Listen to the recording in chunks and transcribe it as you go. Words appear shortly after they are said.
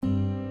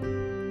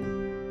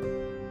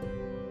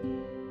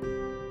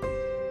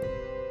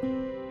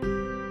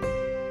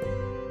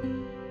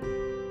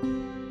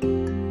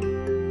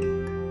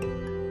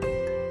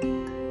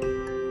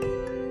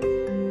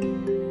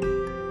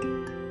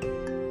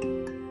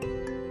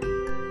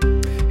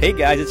Hey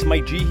guys, it's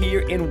Mike G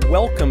here, and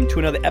welcome to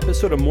another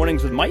episode of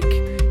Mornings with Mike,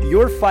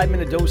 your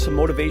 5-minute dose of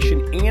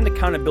motivation and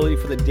accountability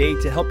for the day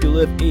to help you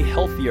live a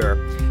healthier,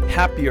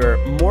 happier,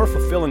 more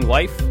fulfilling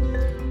life.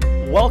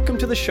 Welcome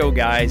to the show,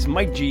 guys.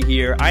 Mike G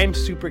here. I am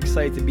super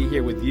excited to be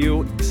here with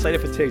you, excited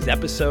for today's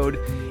episode,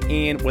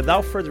 and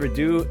without further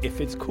ado,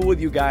 if it's cool with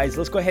you guys,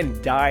 let's go ahead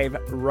and dive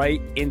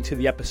right into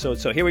the episode.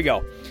 So here we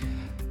go.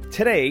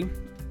 Today,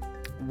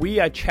 we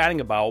are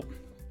chatting about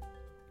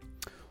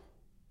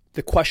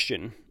the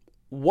question,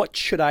 what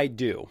should I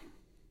do?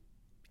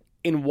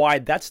 And why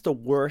that's the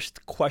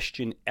worst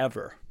question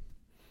ever.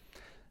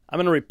 I'm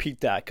going to repeat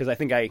that because I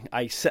think I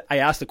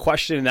asked the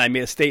question and I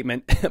made a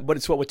statement, but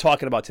it's what we're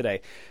talking about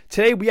today.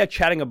 Today we are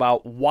chatting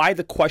about why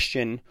the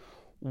question,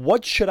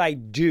 what should I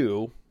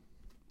do?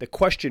 The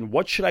question,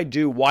 what should I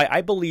do? Why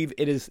I believe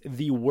it is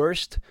the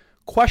worst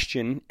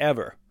question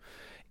ever.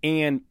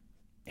 And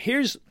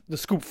here's the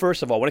scoop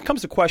first of all. When it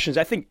comes to questions,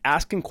 I think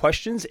asking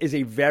questions is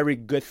a very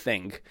good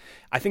thing.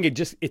 I think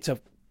it's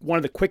one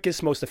of the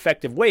quickest, most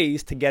effective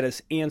ways to get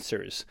us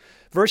answers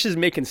versus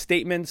making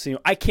statements.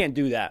 I can't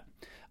do that.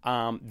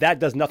 That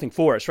does nothing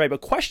for us, right? But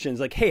questions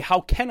like, hey,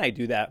 how can I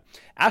do that?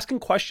 Asking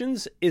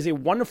questions is a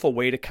wonderful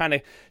way to kind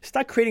of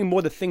start creating more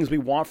of the things we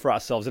want for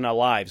ourselves in our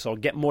lives or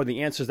get more of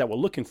the answers that we're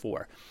looking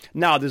for.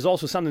 Now, there's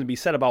also something to be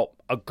said about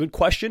a good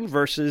question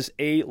versus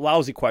a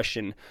lousy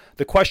question.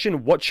 The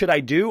question, what should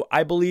I do?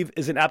 I believe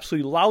is an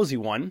absolutely lousy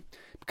one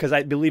because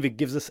I believe it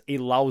gives us a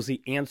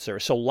lousy answer.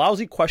 So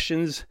lousy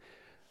questions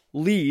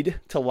lead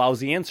to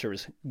lousy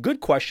answers. Good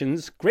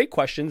questions, great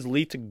questions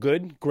lead to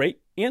good, great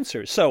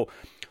answers. So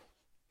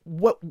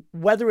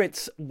whether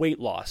it's weight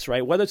loss,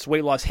 right? Whether it's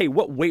weight loss, hey,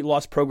 what weight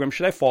loss program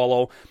should I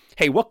follow?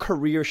 Hey, what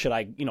career should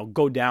I,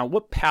 go down?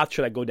 What path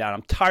should I go down?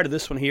 I'm tired of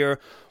this one here.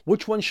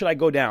 Which one should I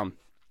go down?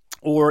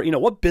 Or,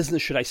 what business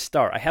should I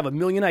start? I have a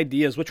million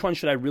ideas. Which one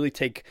should I really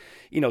take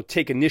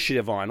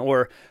initiative on?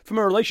 Or from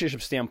a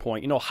relationship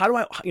standpoint, how do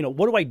I,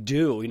 what do I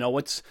do?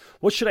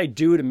 What should I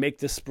do to make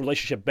this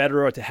relationship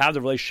better or to have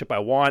the relationship I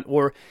want?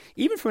 Or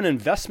even from an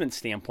investment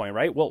standpoint,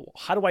 right? Well,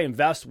 how do I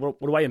invest? What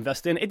do I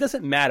invest in? It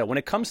doesn't matter. When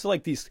it comes to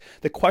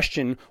the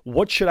question,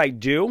 what should I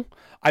do?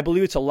 I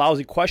believe it's a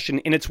lousy question.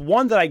 And it's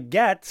one that I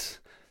get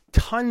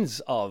tons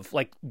of,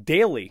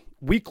 daily,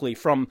 weekly,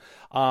 from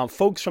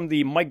folks from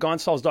the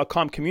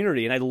MikeGonsalves.com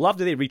community. And I love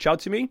that they reach out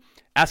to me,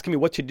 asking me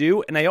what to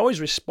do. And I always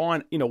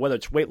respond, whether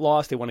it's weight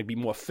loss, they want to be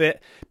more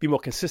fit, be more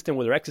consistent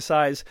with their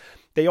exercise.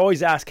 They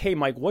always ask, hey,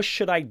 Mike, what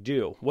should I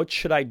do? What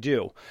should I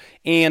do?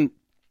 And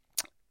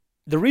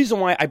the reason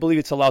why I believe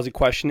it's a lousy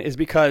question is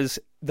because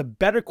the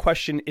better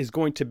question is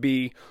going to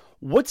be,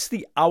 what's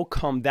the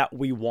outcome that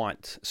we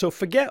want? So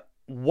forget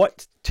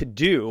what to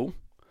do.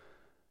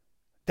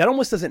 That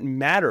almost doesn't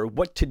matter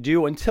what to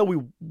do until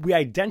we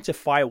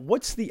identify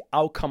what's the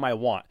outcome I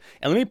want.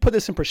 And let me put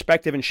this in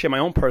perspective and share my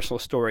own personal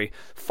story.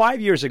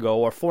 5 years ago,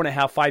 or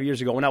 5 years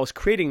ago, when I was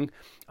creating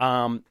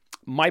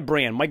my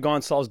brand,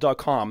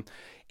 MikeGonsalves.com,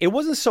 it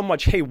wasn't so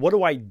much, hey, what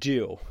do I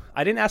do?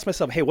 I didn't ask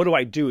myself, hey, what do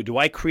I do? Do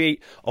I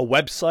create a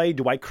website?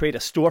 Do I create a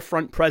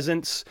storefront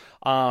presence?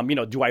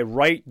 Do I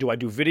write? Do I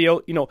do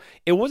video?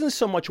 It wasn't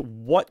so much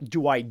what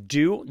do I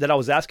do that I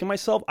was asking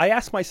myself. I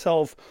asked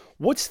myself,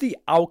 what's the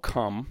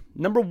outcome?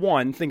 Number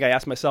one thing I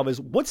asked myself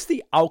is, what's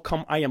the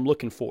outcome I am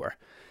looking for?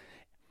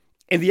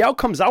 And the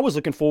outcomes I was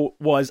looking for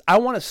was, I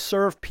want to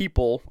serve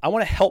people. I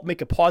want to help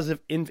make a positive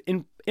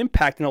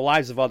impact in the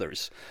lives of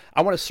others.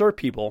 I want to serve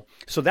people.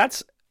 So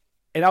that's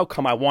an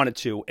outcome I wanted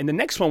to. And the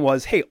next one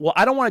was, hey, well,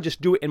 I don't want to just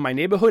do it in my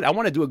neighborhood. I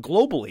want to do it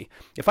globally.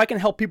 If I can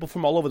help people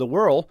from all over the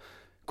world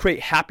create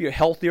happier,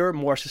 healthier,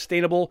 more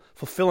sustainable,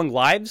 fulfilling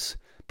lives,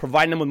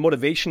 providing them with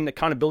motivation and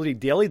accountability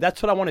daily,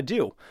 that's what I want to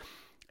do.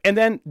 And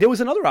then there was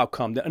another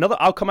outcome. Another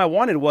outcome I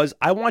wanted was,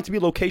 I wanted to be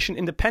location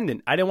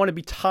independent. I didn't want to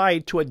be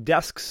tied to a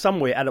desk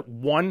somewhere at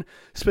one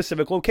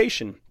specific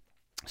location.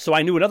 So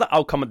I knew another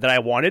outcome that I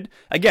wanted.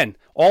 Again,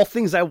 all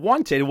things I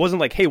wanted. It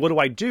wasn't like, hey, what do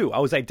I do? I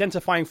was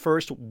identifying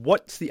first,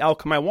 what's the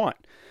outcome I want?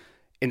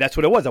 And that's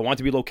what it was. I wanted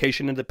to be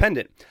location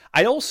independent.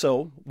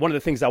 One of the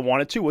things I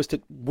wanted to was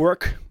to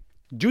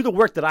do the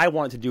work that I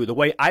wanted to do, the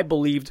way I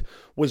believed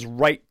was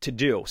right to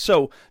do.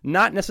 So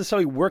not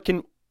necessarily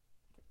working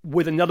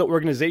with another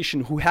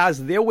organization who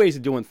has their ways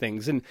of doing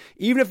things. And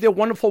even if they're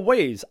wonderful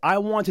ways, I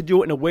want to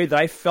do it in a way that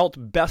I felt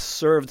best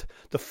served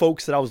the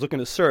folks that I was looking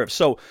to serve.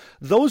 So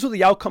those were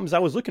the outcomes I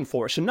was looking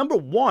for. So number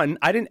one,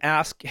 I didn't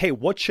ask, hey,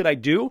 what should I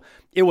do?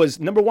 It was,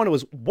 number one, it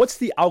was, what's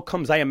the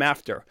outcomes I am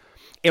after?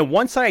 And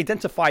once I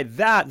identified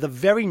that, the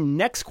very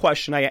next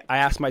question I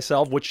asked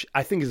myself, which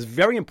I think is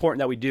very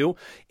important that we do,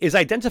 is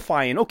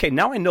identifying, okay,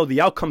 now I know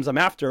the outcomes I'm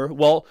after.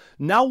 Well,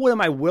 now what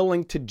am I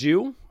willing to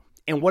do?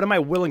 And what am I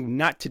willing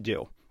not to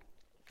do?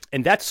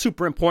 And that's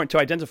super important to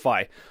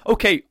identify.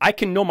 Okay, I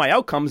can know my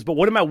outcomes, but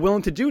what am I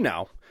willing to do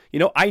now?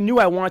 I knew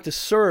I wanted to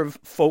serve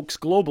folks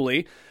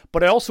globally,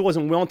 but I also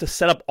wasn't willing to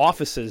set up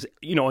offices,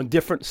 in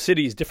different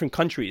cities, different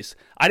countries.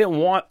 I didn't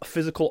want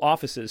physical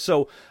offices,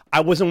 so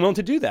I wasn't willing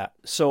to do that.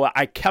 So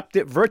I kept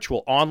it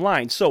virtual,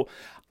 online. So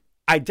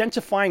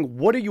identifying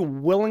what are you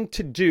willing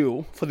to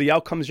do for the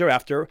outcomes you're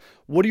after,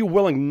 what are you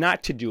willing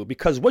not to do?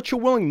 Because what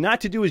you're willing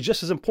not to do is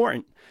just as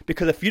important.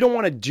 Because if you don't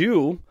want to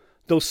do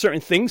those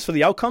certain things for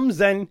the outcomes,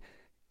 then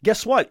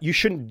guess what? You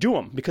shouldn't do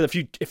them. Because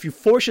if you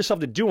force yourself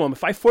to do them,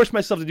 if I forced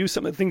myself to do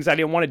some of the things I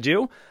didn't want to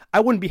do, I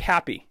wouldn't be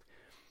happy.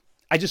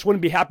 I just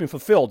wouldn't be happy and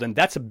fulfilled. And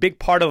that's a big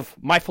part of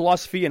my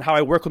philosophy and how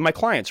I work with my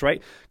clients,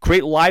 right?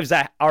 Create lives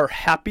that are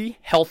happy,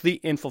 healthy,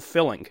 and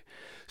fulfilling.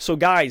 So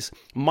guys,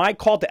 my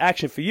call to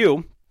action for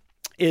you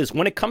is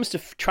when it comes to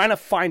trying to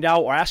find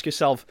out or ask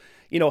yourself,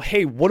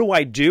 hey, what do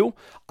I do?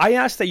 I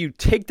ask that you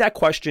take that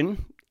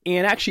question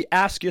and actually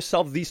ask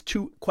yourself these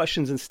two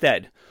questions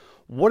instead.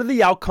 What are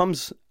the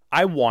outcomes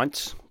I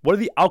want? What are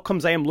the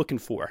outcomes I am looking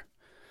for?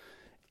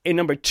 And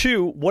number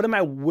two, what am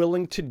I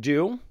willing to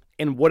do?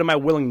 And what am I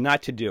willing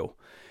not to do?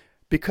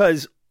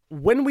 Because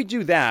when we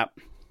do that,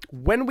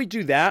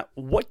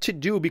 what to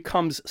do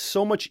becomes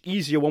so much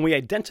easier when we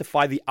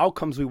identify the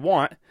outcomes we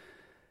want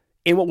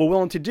and what we're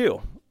willing to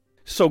do.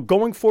 So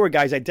going forward,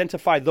 guys,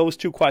 identify those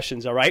two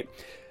questions, all right?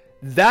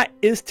 That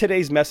is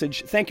today's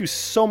message. Thank you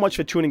so much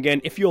for tuning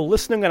in. If you're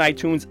listening on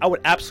iTunes, I would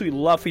absolutely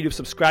love for you to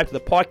subscribe to the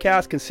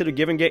podcast. Consider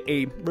giving it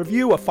a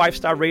review, a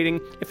 5-star rating,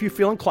 if you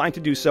feel inclined to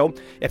do so.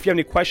 If you have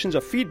any questions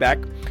or feedback,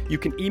 you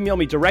can email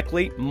me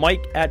directly,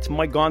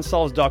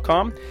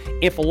 mike@mikegonsalves.com.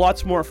 And for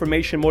lots more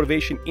information,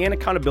 motivation, and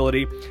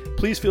accountability,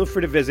 please feel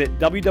free to visit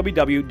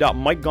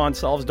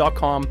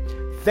www.mikegonsalves.com.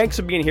 Thanks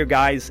for being here,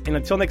 guys. And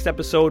until next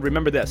episode,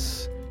 remember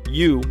this: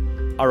 you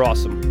are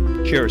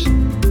awesome. Cheers.